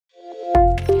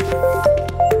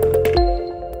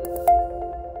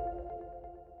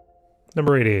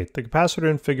Number 88. The capacitor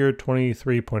in figure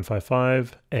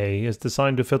 23.55a is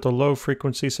designed to filter low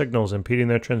frequency signals impeding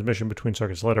their transmission between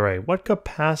circuits. Letter A. What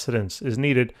capacitance is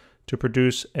needed to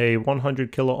produce a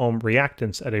 100 kilo ohm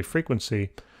reactance at a frequency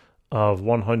of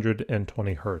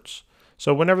 120 hertz?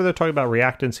 So whenever they're talking about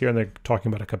reactance here and they're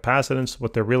talking about a capacitance,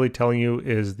 what they're really telling you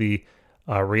is the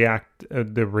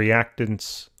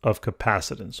reactance of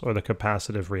capacitance, or the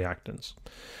capacitive reactance.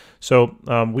 So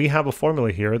we have a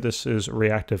formula here. This is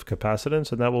reactive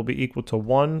capacitance, and that will be equal to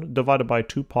 1 divided by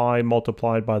 2 pi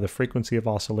multiplied by the frequency of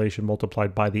oscillation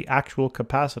multiplied by the actual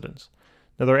capacitance.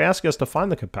 Now they're asking us to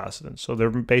find the capacitance, so they're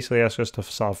basically asking us to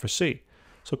solve for C.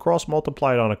 So cross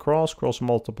multiply it on across, cross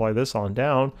multiply this on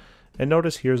down, and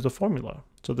notice here's the formula.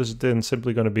 So this is then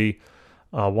simply going to be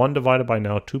 1 divided by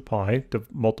now 2 pi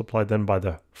multiplied then by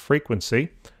the frequency.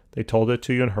 They told it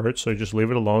to you in hertz, so you just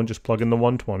leave it alone, just plug in the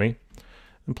 120.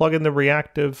 And plug in the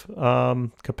reactive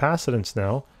capacitance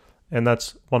now, and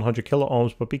that's 100 kilo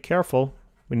ohms, but be careful,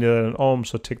 we need that in ohms,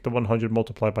 so take the 100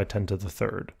 multiplied by 10 to the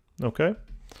third, okay?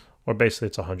 Or basically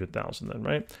it's 100,000 then,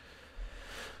 right?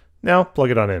 Now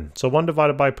plug it on in. So 1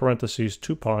 divided by parentheses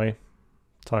 2 pi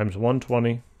times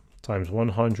 120 times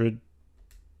 100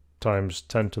 times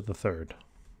 10 to the third.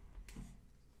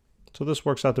 So this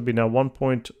works out to be now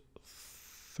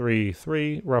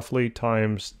 1.33 roughly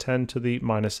times 10 to the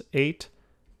minus 8.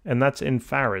 And that's in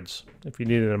farads. If you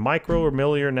need it in micro or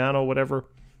milli or nano, whatever,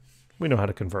 we know how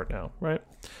to convert now, right?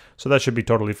 So that should be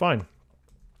totally fine.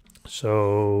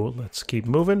 So let's keep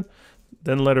moving.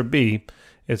 Then letter B,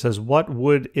 it says, what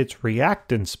would its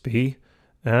reactance be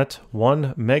at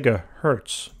 1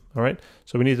 megahertz? All right,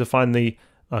 so we need to find the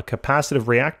capacitive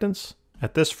reactance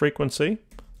at this frequency.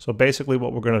 So basically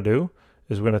what we're going to do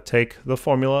is we're going to take the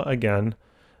formula again,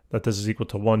 that this is equal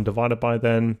to 1 divided by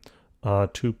then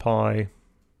 2 pi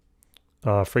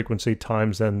frequency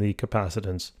times then the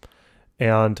capacitance.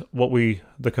 And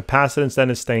the capacitance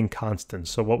then is staying constant.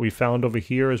 So what we found over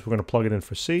here is we're going to plug it in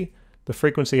for C. The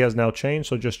frequency has now changed,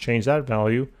 so just change that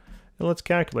value. And let's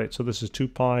calculate. So this is 2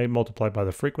 pi multiplied by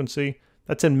the frequency.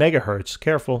 That's in megahertz.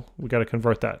 Careful, we got to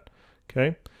convert that.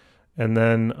 Okay. And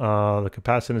then the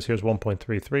capacitance here is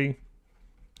 1.33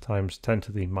 times 10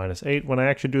 to the minus 8. When I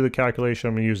actually do the calculation,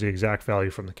 I'm going to use the exact value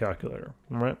from the calculator.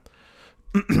 All right.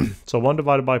 So 1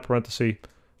 divided by parenthesis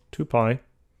 2 pi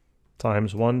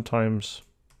times 1 times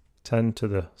 10 to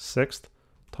the 6th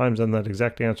times then that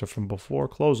exact answer from before,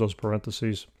 close those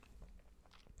parentheses,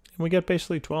 and we get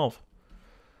basically 12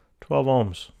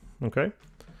 ohms, okay?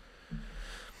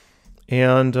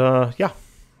 And yeah,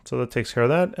 so that takes care of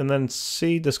that. And then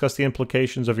C, discuss the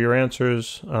implications of your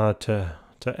answers to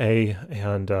A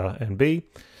and B.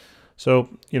 So,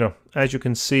 you know, as you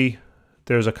can see,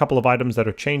 there's a couple of items that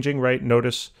are changing, right?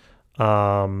 Notice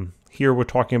here we're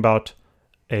talking about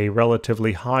a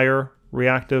relatively higher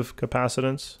reactive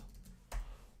capacitance.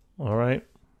 All right.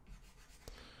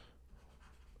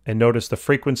 And notice the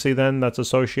frequency then that's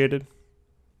associated.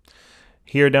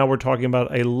 Here now we're talking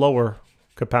about a lower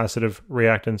capacitive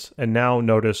reactance, and now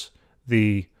notice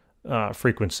the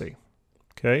frequency.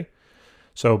 Okay.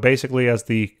 So basically as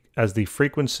the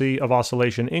frequency of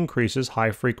oscillation increases,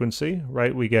 high frequency,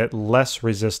 right, we get less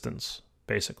resistance,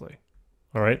 basically.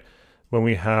 All right. When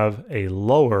we have a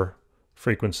lower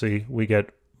frequency, we get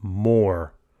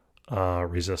more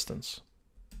resistance.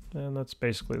 And that's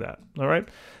basically that. All right.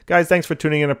 Guys, thanks for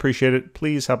tuning in. I appreciate it.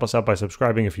 Please help us out by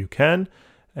subscribing if you can.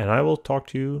 And I will talk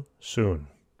to you soon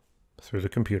through the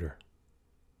computer.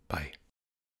 Bye.